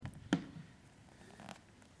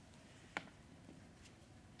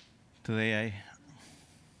Today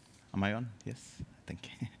am I on? Yes, thank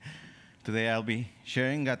you. Today I'll be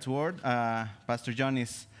sharing God's word. Pastor John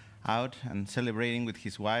is out and celebrating with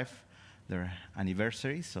his wife their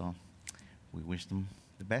anniversary, so we wish them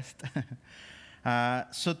the best.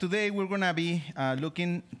 So today we're going to be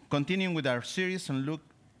continuing with our series on Luke,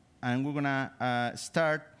 and we're going to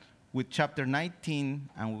start with chapter 19,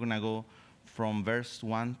 and we're going to go from verse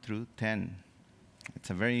 1 through 10. It's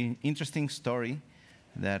a very interesting story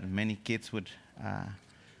that many kids would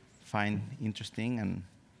find interesting and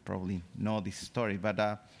probably know this story.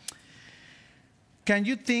 But can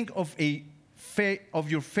you think of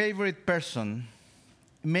of your favorite person,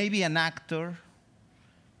 maybe an actor,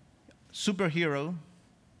 superhero,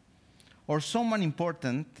 or someone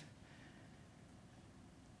important,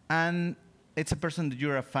 and it's a person that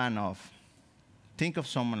you're a fan of? Think of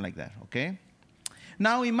someone like that, okay?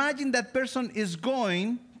 Now imagine that person is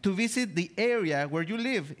going to visit the area where you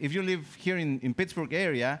live. If you live here in Pittsburgh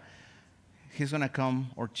area, he's going to come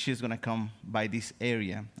or she's going to come by this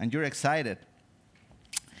area, and you're excited.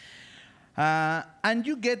 And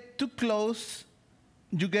you get close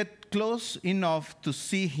enough to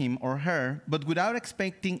see him or her, but without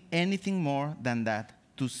expecting anything more than that,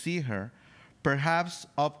 to see her, perhaps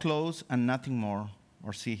up close and nothing more,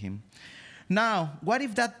 or see him. Now, what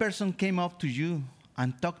if that person came up to you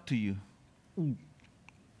and talked to you?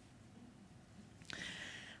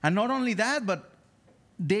 And not only that, but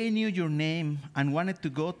they knew your name and wanted to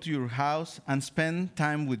go to your house and spend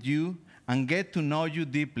time with you and get to know you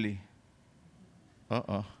deeply.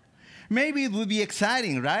 Uh-oh. Maybe it would be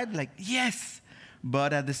exciting, right? Like, yes.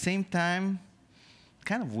 But at the same time,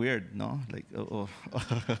 kind of weird, no? Like,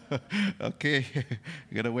 okay,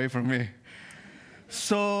 get away from me.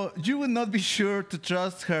 So you would not be sure to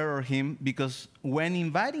trust her or him, because when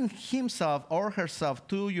inviting himself or herself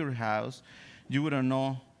to your house, you wouldn't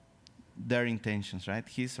know their intentions, right?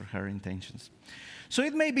 His or her intentions. So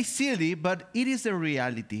it may be silly, but it is the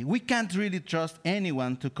reality. We can't really trust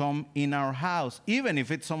anyone to come in our house, even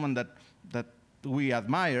if it's someone that we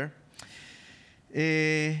admire.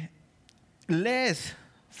 Less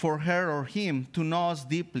for her or him to know us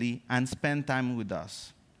deeply and spend time with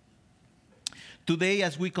us. Today,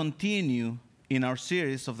 as we continue in our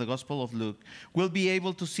series of the Gospel of Luke, we'll be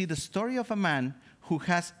able to see the story of a man who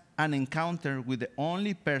has an encounter with the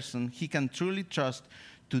only person he can truly trust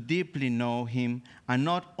to deeply know him, and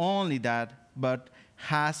not only that, but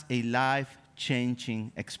has a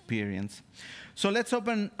life-changing experience. So let's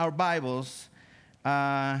open our Bibles.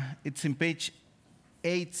 It's in page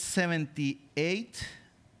 878,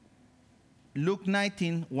 Luke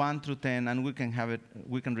 19, 1 through 10, and we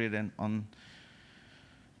can read it on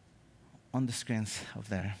the screens of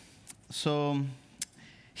there. So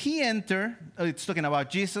he entered, it's talking about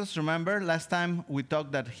Jesus, remember? Last time we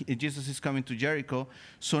talked that Jesus is coming to Jericho.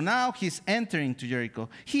 So now he's entering to Jericho.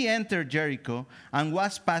 He entered Jericho and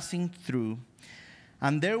was passing through.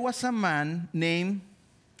 And there was a man named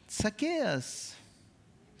Zacchaeus.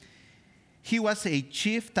 He was a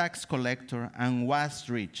chief tax collector and was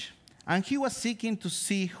rich. And he was seeking to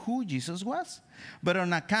see who Jesus was. But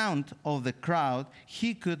on account of the crowd,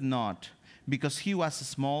 he could not, because he was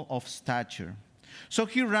small of stature. So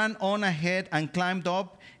he ran on ahead and climbed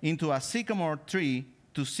up into a sycamore tree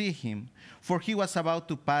to see him, for he was about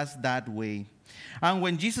to pass that way. And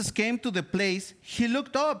when Jesus came to the place, he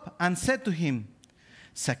looked up and said to him,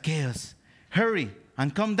 "Zacchaeus, hurry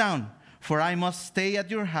and come down, for I must stay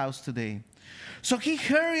at your house today." So he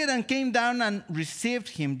hurried and came down and received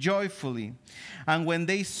him joyfully. And when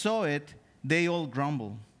they saw it, they all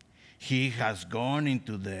grumbled, "He has gone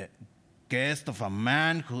into the guest of a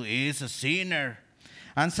man who is a sinner."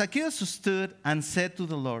 And Zacchaeus stood and said to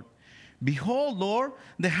the Lord, "Behold, Lord,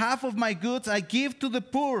 the half of my goods I give to the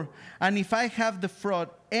poor, and if I have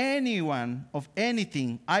defrauded anyone of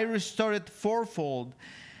anything, I restore it fourfold."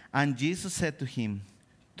 And Jesus said to him,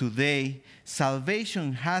 "Today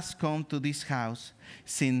salvation has come to this house,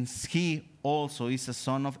 since he also is a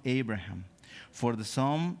son of Abraham. For the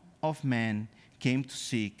Son of Man came to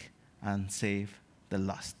seek and save the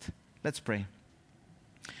lost." Let's pray.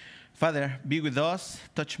 Father, be with us.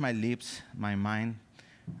 Touch my lips, my mind,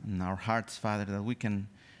 and our hearts, Father, that we can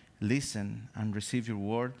listen and receive your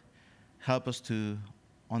word. Help us to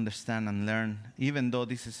understand and learn, even though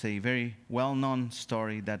this is a very well-known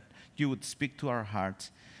story, that you would speak to our hearts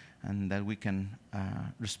and that we can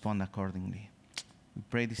respond accordingly. We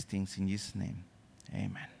pray these things in Jesus' name.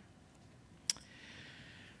 Amen.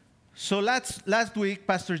 So last week,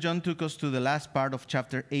 Pastor John took us to the last part of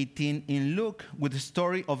chapter 18 in Luke with the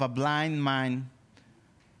story of a blind man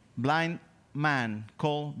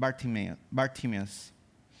called Bartimaeus.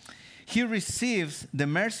 he receives the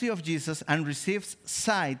mercy of Jesus and receives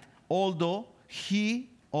sight, although he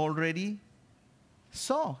already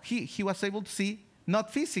saw. He was able to see,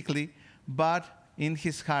 not physically, but in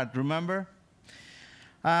his heart. Remember?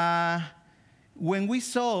 When we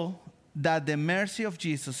saw that the mercy of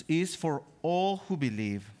Jesus is for all who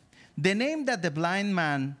believe, the name that the blind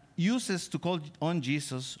man uses to call on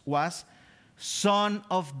Jesus was Son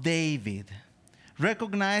of David,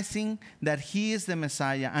 recognizing that he is the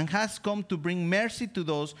Messiah and has come to bring mercy to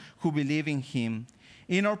those who believe in him.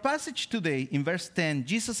 In our passage today, in verse 10,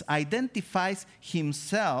 Jesus identifies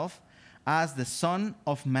himself as the Son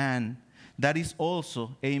of Man. That is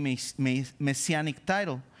also a messianic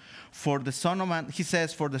title. For the Son of Man, he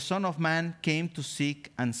says, for the Son of Man came to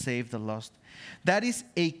seek and save the lost. That is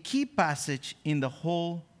a key passage in the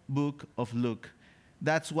whole book of Luke.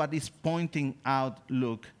 That's what is pointing out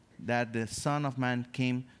Luke, that the Son of Man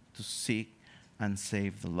came to seek and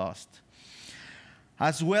save the lost.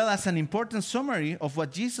 As well as an important summary of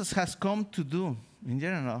what Jesus has come to do in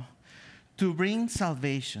general, to bring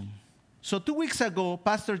salvation. So 2 weeks ago,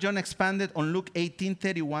 Pastor John expanded on Luke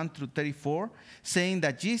 18:31 through 34, saying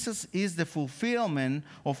that Jesus is the fulfillment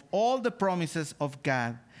of all the promises of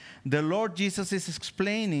God. The Lord Jesus is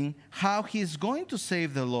explaining how he is going to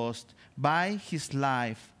save the lost by his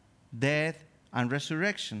life, death, and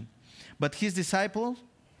resurrection. But his disciples,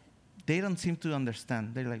 they don't seem to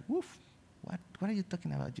understand. They're like, woof, what are you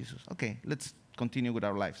talking about, Jesus? Okay, let's continue with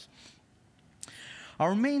our lives.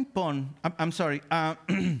 Our main point,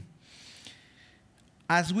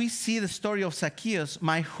 as we see the story of Zacchaeus,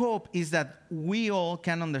 my hope is that we all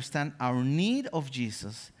can understand our need of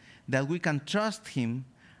Jesus, that we can trust him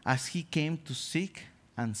as he came to seek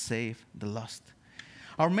and save the lost.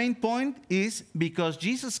 Our main point is because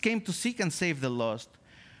Jesus came to seek and save the lost,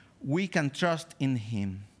 we can trust in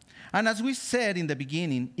him. And as we said in the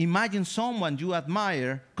beginning, imagine someone you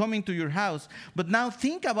admire coming to your house, but now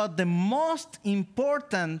think about the most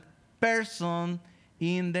important person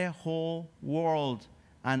in the whole world,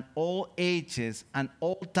 and all ages and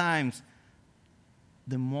all times,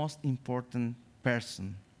 the most important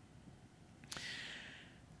person.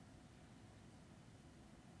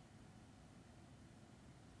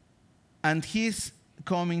 And he's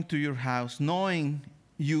coming to your house knowing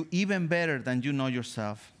you even better than you know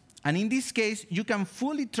yourself. And in this case, you can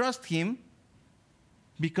fully trust him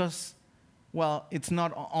because, well, it's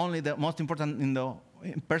not only the most important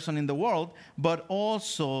person in the world, but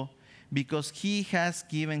also because he has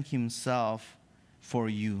given himself for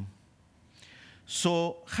you.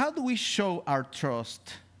 So how do we show our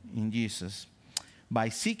trust in Jesus? By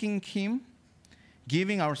seeking him,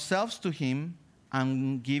 giving ourselves to him,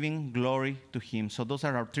 and giving glory to him. So those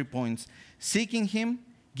are our 3 points. Seeking him,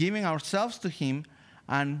 giving ourselves to him,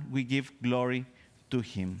 and we give glory to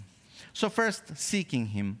him. So first, seeking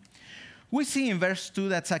him. We see in verse 2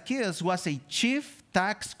 that Zacchaeus was a chief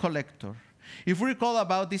tax collector. If we recall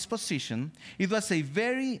about this position, it was a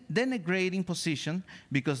very denigrating position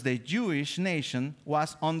because the Jewish nation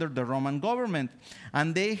was under the Roman government,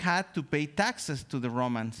 and they had to pay taxes to the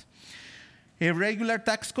Romans. A regular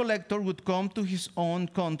tax collector would come to his own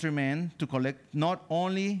countrymen to collect not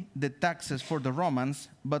only the taxes for the Romans,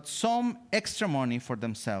 but some extra money for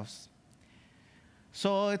themselves.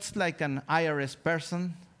 So it's like an IRS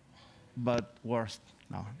person, but worse.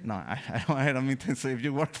 No, I don't mean to say if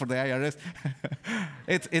you work for the IRS,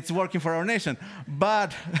 it's working for our nation.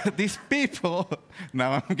 But these people,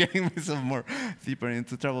 now I'm getting myself more deeper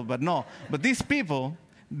into trouble, but these people,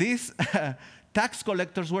 these tax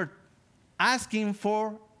collectors were asking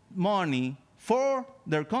for money for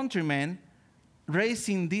their countrymen,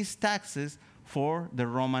 raising these taxes for the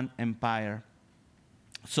Roman Empire.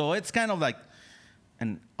 So it's kind of like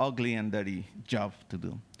an ugly and dirty job to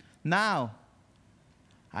do. Now,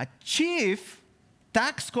 a chief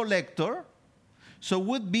tax collector, so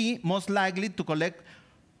would be most likely to collect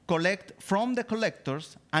from the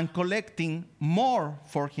collectors and collecting more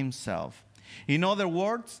for himself. In other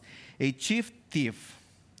words, a chief thief.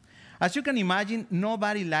 As you can imagine,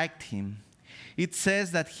 nobody liked him. It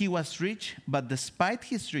says that he was rich, but despite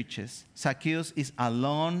his riches, Zacchaeus is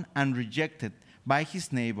alone and rejected by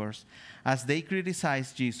his neighbors as they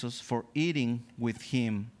criticize Jesus for eating with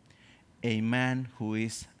him, a man who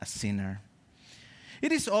is a sinner.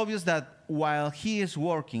 It is obvious that while he is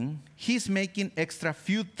working, he's making extra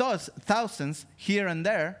few thousands here and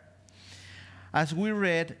there. As we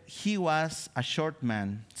read, he was a short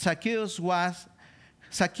man. Zacchaeus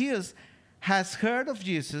has heard of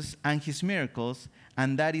Jesus and his miracles,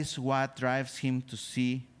 and that is what drives him to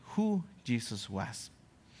see who Jesus was.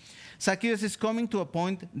 Zacchaeus is coming to a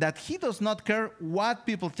point that he does not care what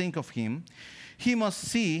people think of him. He must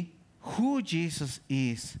see who Jesus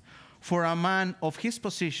is. For a man of his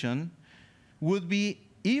position, would be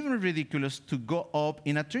even ridiculous to go up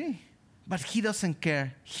in a tree. But he doesn't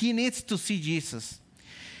care. He needs to see Jesus.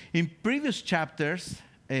 In previous chapters,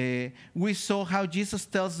 we saw how Jesus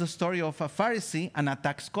tells the story of a Pharisee and a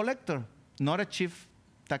tax collector, not a chief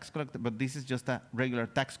tax collector, but this is just a regular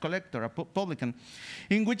tax collector, a publican,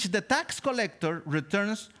 in which the tax collector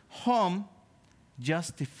returns home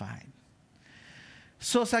justified.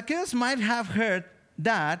 So Zacchaeus might have heard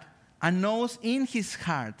that and knows in his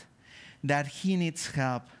heart that he needs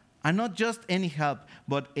help, and not just any help,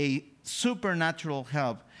 but a supernatural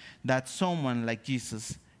help that someone like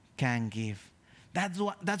Jesus can give.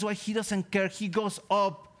 That's why he doesn't care. He goes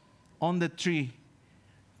up on the tree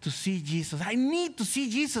to see Jesus. I need to see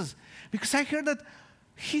Jesus because I heard that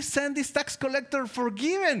he sent this tax collector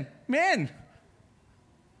forgiven. Man,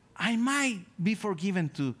 I might be forgiven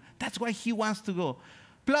too. That's why he wants to go.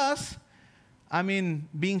 Plus,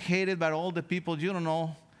 being hated by all the people, you don't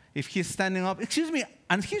know if he's standing up. Excuse me,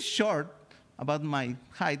 and he's short, about my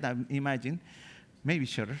height, I imagine. Maybe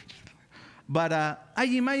shorter. But I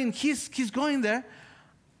imagine he's going there.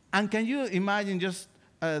 And can you imagine just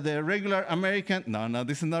the regular American? No,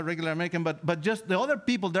 this is not regular American, but just the other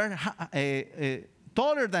people there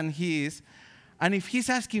taller than he is. And if he's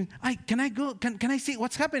asking, can I go? Can I see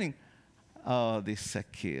what's happening? Oh, this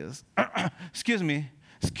Zacchaeus. Excuse me,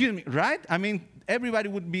 right? Everybody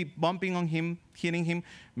would be bumping on him, hitting him.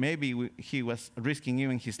 Maybe he was risking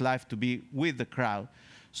even his life to be with the crowd.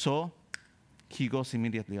 So he goes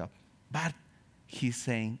immediately up. But he's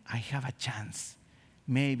saying, I have a chance.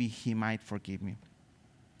 Maybe he might forgive me.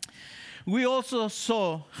 We also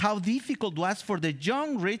saw how difficult it was for the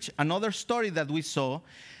young rich, another story that we saw,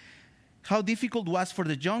 how difficult it was for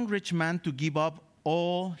the young rich man to give up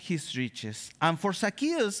all his riches. And for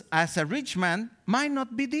Zacchaeus, as a rich man, might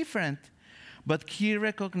not be different. But he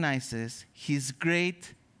recognizes his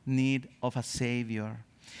great need of a Savior.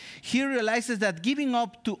 He realizes that giving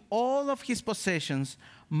up to all of his possessions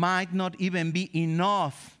might not even be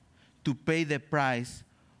enough to pay the price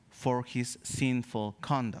for his sinful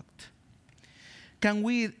conduct. Can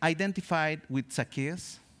we identify with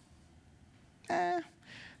Zacchaeus?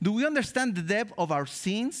 Do we understand the depth of our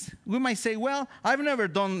sins? We might say, well, I've never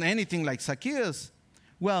done anything like Zacchaeus.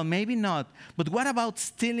 Well, maybe not. But what about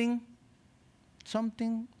stealing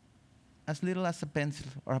something as little as a pencil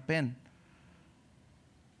or a pen?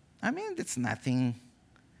 It's nothing.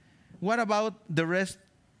 What about the rest?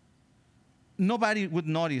 Nobody would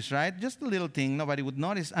notice, right? Just a little thing, nobody would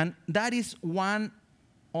notice. And that is one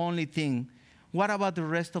only thing. What about the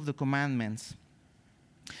rest of the commandments?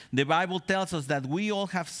 The Bible tells us that we all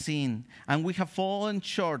have sinned and we have fallen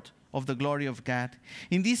short of the glory of God.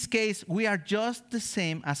 In this case, we are just the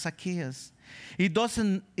same as Zacchaeus. It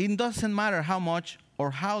doesn't matter how much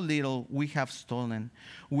or how little we have stolen.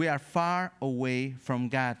 We are far away from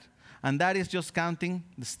God. And that is just counting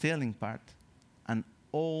the stealing part. And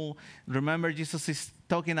remember, Jesus is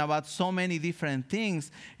talking about so many different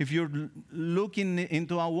things. If you're looking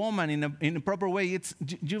into a woman in a proper way,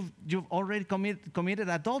 you've already committed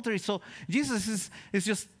adultery. So Jesus is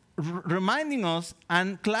just reminding us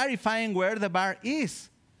and clarifying where the bar is.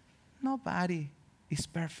 Nobody is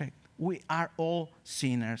perfect. We are all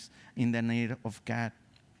sinners in the need of God.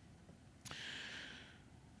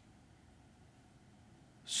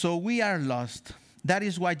 So we are lost. That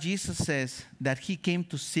is why Jesus says that he came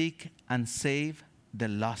to seek and save the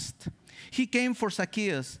lost. He came for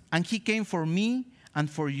Zacchaeus, and he came for me and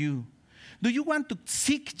for you. Do you want to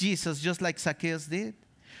seek Jesus just like Zacchaeus did?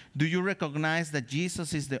 Do you recognize that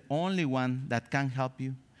Jesus is the only one that can help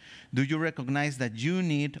you? Do you recognize that your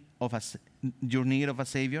need of a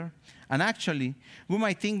Savior? And actually, we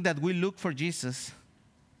might think that we look for Jesus,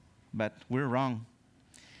 but we're wrong.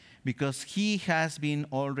 Because he has been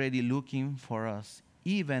already looking for us,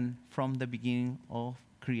 even from the beginning of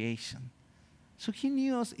creation. So he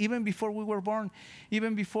knew us even before we were born,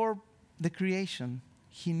 even before the creation.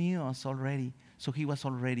 He knew us already. So he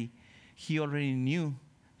already knew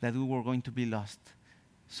that we were going to be lost.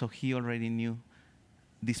 So he already knew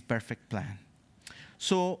this perfect plan.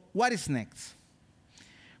 So what is next?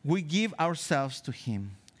 We give ourselves to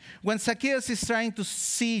him. When Zacchaeus is trying to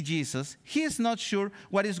see Jesus, he is not sure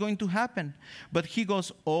what is going to happen, but he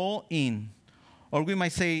goes all in, or we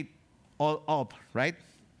might say all up, right?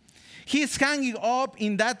 He is hanging up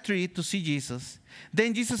in that tree to see Jesus.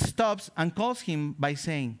 Then Jesus stops and calls him by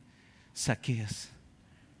saying, Zacchaeus,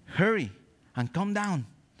 hurry and come down,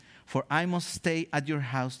 for I must stay at your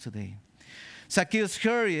house today. Zacchaeus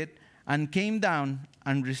hurried and came down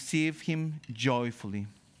and received him joyfully.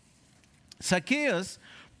 Zacchaeus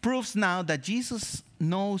proves now that Jesus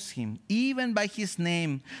knows him, even by his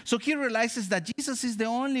name. So he realizes that Jesus is the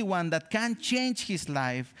only one that can change his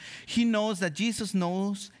life. He knows that Jesus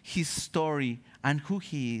knows his story and who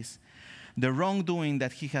he is, the wrongdoing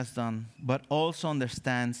that he has done, but also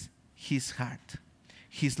understands his heart,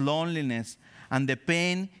 his loneliness, and the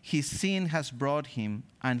pain his sin has brought him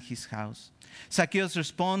and his house. Zacchaeus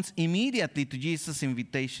responds immediately to Jesus'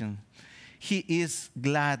 invitation. He is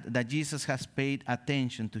glad that Jesus has paid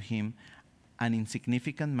attention to him, an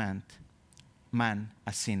insignificant man,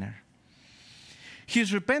 a sinner.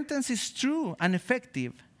 His repentance is true and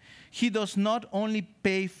effective. He does not only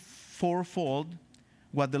pay fourfold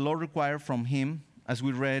what the Lord required from him, as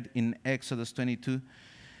we read in Exodus 22,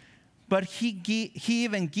 but he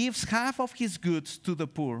even gives half of his goods to the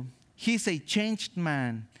poor. He's a changed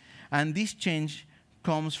man, and this change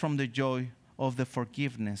comes from the joy of the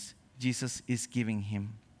forgiveness Jesus is giving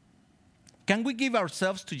him. Can we give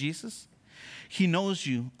ourselves to Jesus? He knows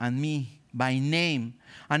you and me by name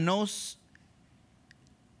and knows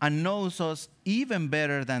us even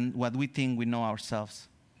better than what we think we know ourselves.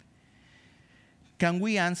 Can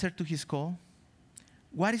we answer to his call?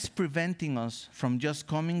 What is preventing us from just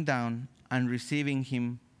coming down and receiving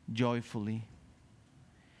him joyfully?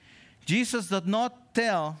 Jesus did not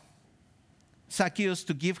tell Zacchaeus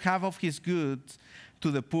to give half of his goods to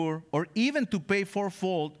the poor or even to pay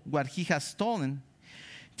fourfold what he has stolen.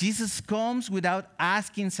 Jesus comes without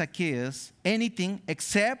asking Zacchaeus anything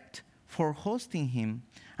except for hosting him.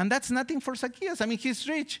 And that's nothing for Zacchaeus. I mean, he's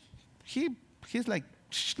rich. He's like,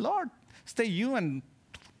 Lord, stay you and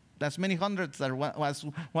as many hundreds that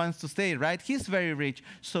wants to stay, right? He's very rich,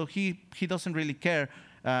 so he doesn't really care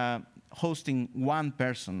hosting one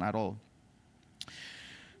person at all.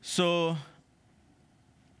 So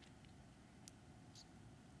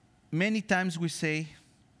many times we say,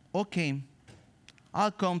 okay,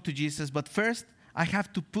 I'll come to Jesus, but first I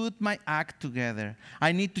have to put my act together.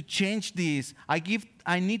 I need to change this.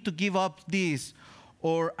 I need to give up this,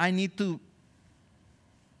 or I need to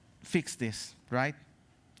fix this, right?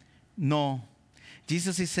 No.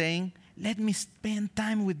 Jesus is saying, let me spend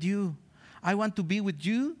time with you. I want to be with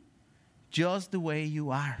you just the way you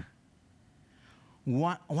are.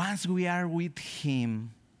 Once we are with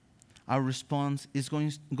him, our response is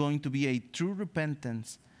going to be a true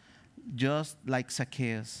repentance, just like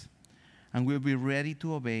Zacchaeus. And we'll be ready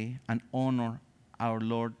to obey and honor our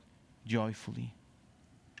Lord joyfully.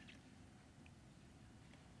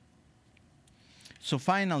 So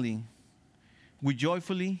finally, we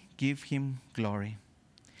joyfully give him glory.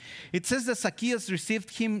 It says that Zacchaeus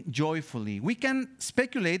received him joyfully. We can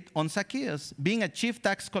speculate on Zacchaeus being a chief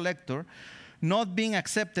tax collector, not being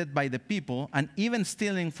accepted by the people, and even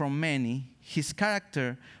stealing from many. His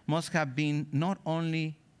character must have been not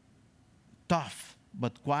only tough,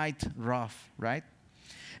 but quite rough, right?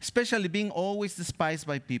 Especially being always despised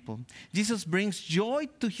by people. Jesus brings joy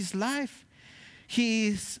to his life. He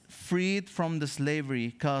is freed from the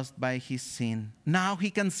slavery caused by his sin. Now he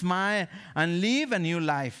can smile and live a new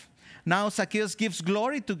life. Now Zacchaeus gives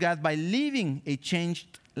glory to God by living a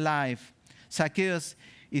changed life. Zacchaeus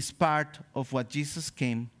is part of what Jesus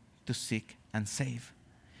came to seek and save.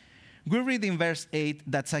 We read in verse 8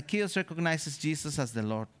 that Zacchaeus recognizes Jesus as the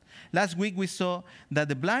Lord. Last week we saw that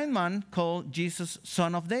the blind man called Jesus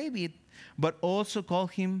Son of David, but also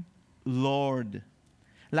called him Lord.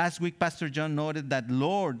 Last week, Pastor John noted that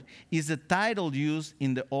Lord is the title used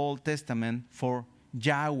in the Old Testament for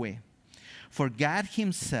Yahweh, for God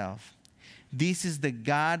himself. This is the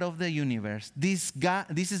God of the universe. This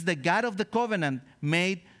is the God of the covenant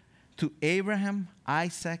made to Abraham,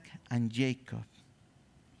 Isaac, and Jacob.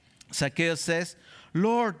 Zacchaeus says,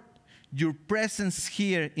 Lord, your presence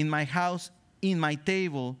here in my house, in my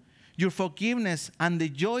table, your forgiveness and the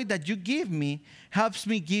joy that you give me helps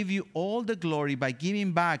me give you all the glory by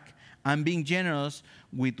giving back and being generous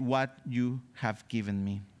with what you have given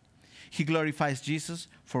me. He glorifies Jesus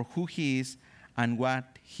for who he is and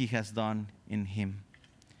what he has done in him.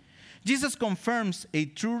 Jesus confirms a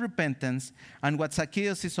true repentance and what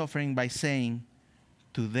Zacchaeus is offering by saying,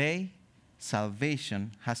 today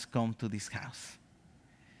salvation has come to this house.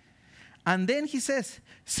 And then he says,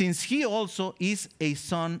 since he also is a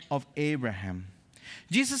son of Abraham.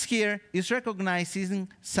 Jesus here is recognizing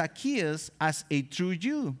Zacchaeus as a true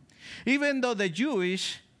Jew. Even though the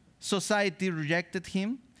Jewish society rejected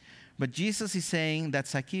him, but Jesus is saying that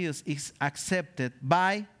Zacchaeus is accepted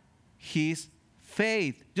by his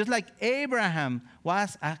faith. Just like Abraham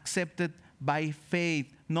was accepted by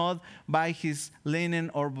faith, not by his linen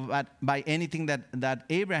or by anything that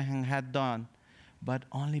Abraham had done, but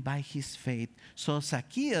only by his faith. So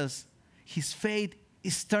Zacchaeus, his faith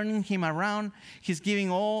is turning him around. He's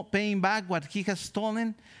paying back what he has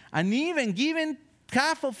stolen, and even giving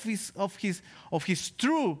half of his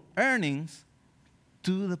true earnings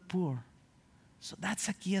to the poor. So that's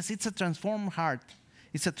Zacchaeus. It's a transformed heart.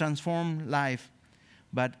 It's a transformed life,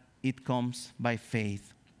 but it comes by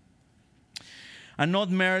faith. And not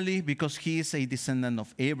merely because he is a descendant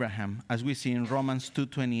of Abraham, as we see in Romans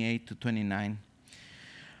 2:28 to 29.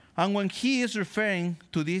 And when he is referring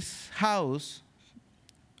to this house,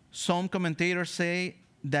 some commentators say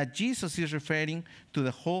that Jesus is referring to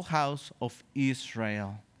the whole house of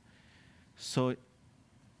Israel. So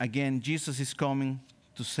again, Jesus is coming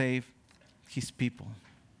to save his people,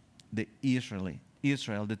 the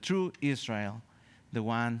Israel, the true Israel, the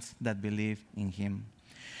ones that believe in him.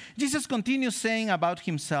 Jesus continues saying about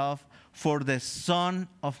himself, for the Son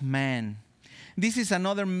of Man. This is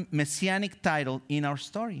another messianic title in our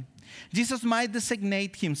story. Jesus might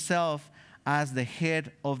designate himself as the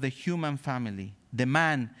head of the human family, the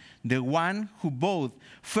man, the one who both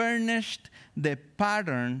furnished the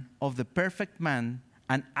pattern of the perfect man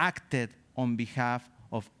and acted on behalf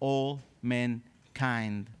of all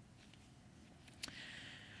mankind.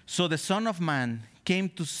 So the Son of Man came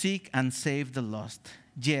to seek and save the lost.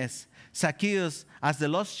 Yes, Zacchaeus as the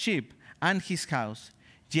lost sheep and his house.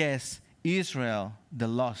 Yes, Israel, the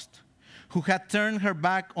lost, who had turned her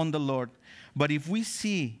back on the Lord. But if we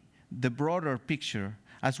see the broader picture,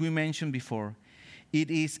 as we mentioned before,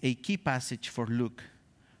 it is a key passage for Luke.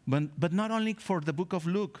 But not only for the book of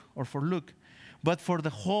Luke or for Luke, but for the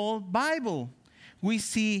whole Bible. We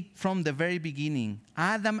see from the very beginning,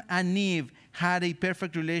 Adam and Eve had a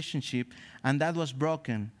perfect relationship, and that was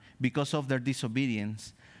broken because of their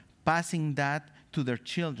disobedience, passing that to their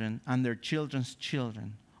children and their children's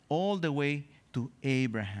children, all the way to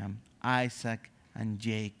Abraham, Isaac, and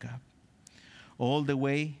Jacob, all the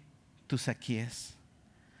way to Zacchaeus.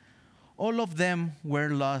 All of them were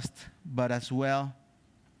lost, but as well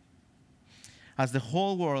as the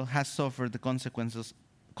whole world has suffered the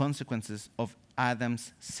consequences of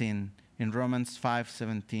Adam's sin. In Romans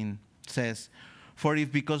 5:17 says, for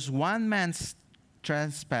if because one man's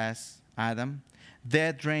trespass, Adam,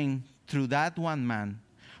 death reigned through that one man,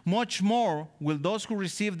 much more will those who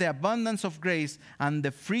receive the abundance of grace and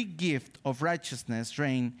the free gift of righteousness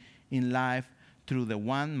reign in life through the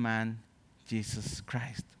one man, Jesus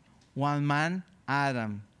Christ. One man,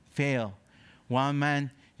 Adam, failed. One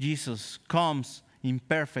man, Jesus, comes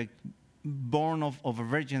imperfect, born of a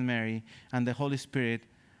Virgin Mary and the Holy Spirit,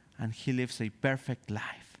 and he lives a perfect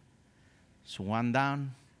life. So one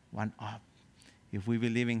down, one up. If we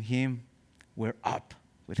believe in him, we're up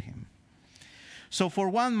with him. So for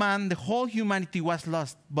one man, the whole humanity was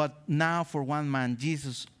lost, but now for one man,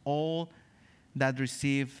 Jesus, all that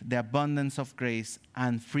receive the abundance of grace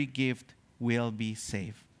and free gift will be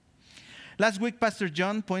saved. Last week, Pastor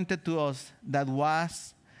John pointed to us that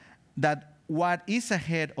what is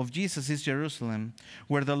ahead of Jesus is Jerusalem,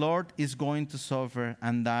 where the Lord is going to suffer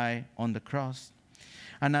and die on the cross.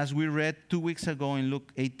 And as we read 2 weeks ago in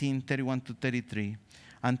Luke 18:31 to 33,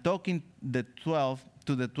 and talking to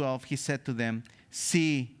the 12, he said to them,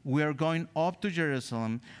 see, we are going up to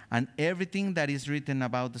Jerusalem, and everything that is written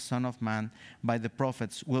about the Son of Man by the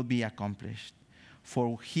prophets will be accomplished.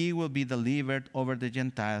 For he will be delivered over the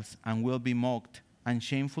Gentiles and will be mocked and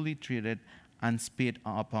shamefully treated and spit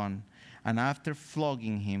upon. And after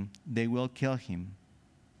flogging him, they will kill him.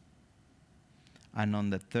 And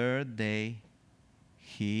on the third day,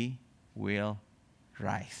 he will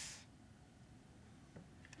rise.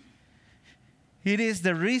 It is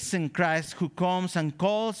the risen Christ who comes and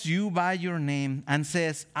calls you by your name and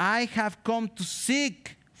says, I have come to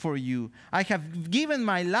seek for you. I have given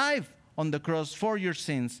my life on the cross for your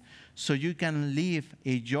sins, so you can live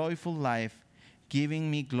a joyful life,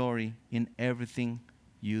 giving me glory in everything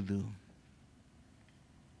you do.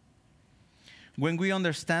 When we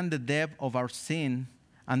understand the depth of our sin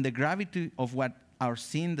and the gravity of what our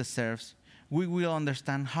sin deserves, we will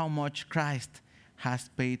understand how much Christ has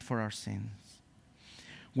paid for our sins.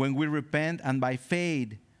 When we repent and by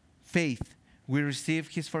faith, we receive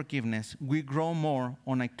his forgiveness, we grow more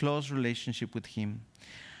on a close relationship with him.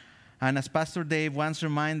 And as Pastor Dave once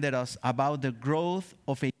reminded us about the growth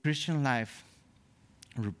of a Christian life,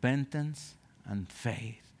 repentance and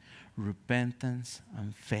faith, repentance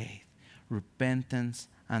and faith, repentance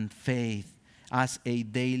and faith as a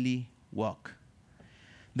daily walk.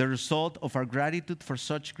 The result of our gratitude for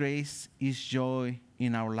such grace is joy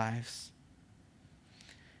in our lives.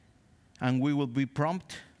 And we will be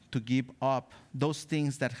prompt to give up those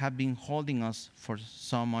things that have been holding us for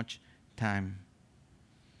so much time.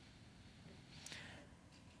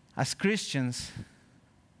 As Christians,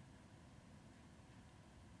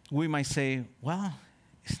 we might say, well,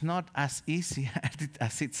 it's not as easy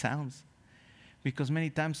as it sounds. Because many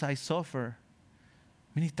times I suffer.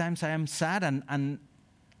 Many times I am sad and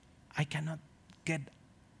I cannot get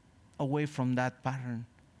away from that pattern.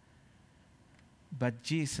 But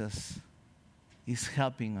Jesus is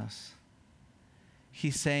helping us.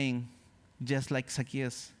 He's saying, just like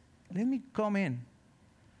Zacchaeus, let me come in.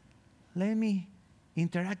 Let me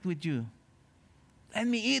interact with you. Let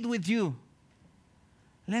me eat with you.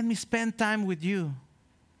 Let me spend time with you.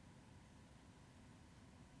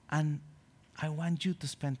 And I want you to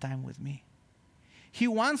spend time with me. He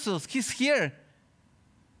wants us. He's here.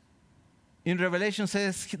 In Revelation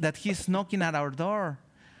says that he's knocking at our door.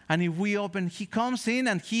 And if we open, he comes in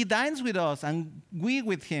and he dines with us and we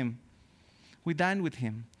with him. We dine with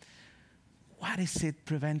him. What is it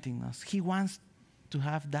preventing us? He wants to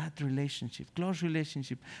have that relationship, close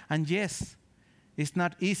relationship. And yes, it's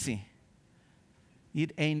not easy.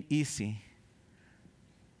 It ain't easy.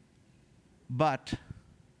 But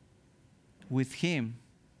with him,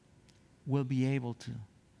 we'll be able to.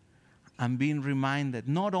 And being reminded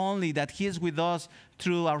not only that he is with us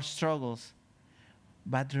through our struggles,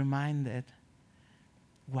 but reminded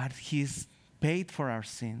what he's paid for our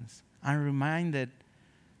sins. And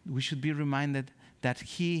we should be reminded that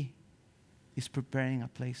he is preparing a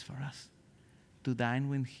place for us to dine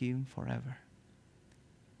with him forever.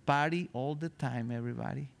 Party all the time,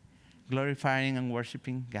 everybody, glorifying and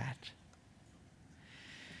worshiping God.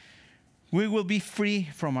 We will be free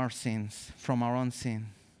from our sins, from our own sin.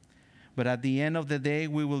 But at the end of the day,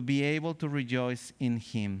 we will be able to rejoice in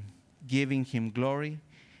him, giving him glory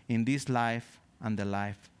in this life and the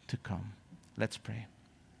life to come. Let's pray.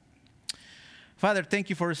 Father, thank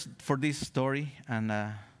you for this story,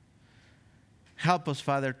 and help us,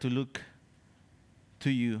 Father, to look to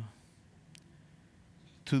you,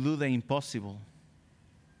 to do the impossible,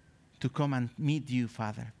 to come and meet you,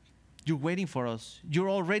 Father. You're waiting for us. You're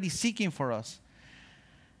already seeking for us.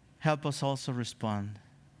 Help us also respond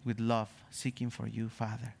with love, seeking for you,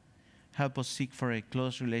 Father. Help us seek for a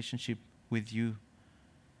close relationship with you,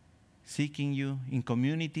 seeking you in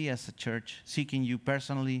community as a church, seeking you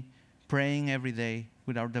personally, praying every day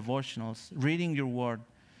with our devotionals, reading your word,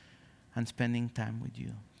 and spending time with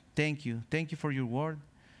you. Thank you. Thank you for your word,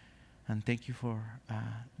 and thank you for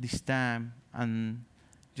this time and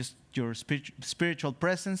just your spiritual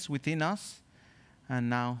presence within us. And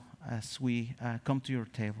now, as we come to your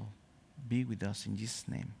table, be with us in Jesus'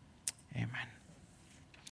 name. Amen.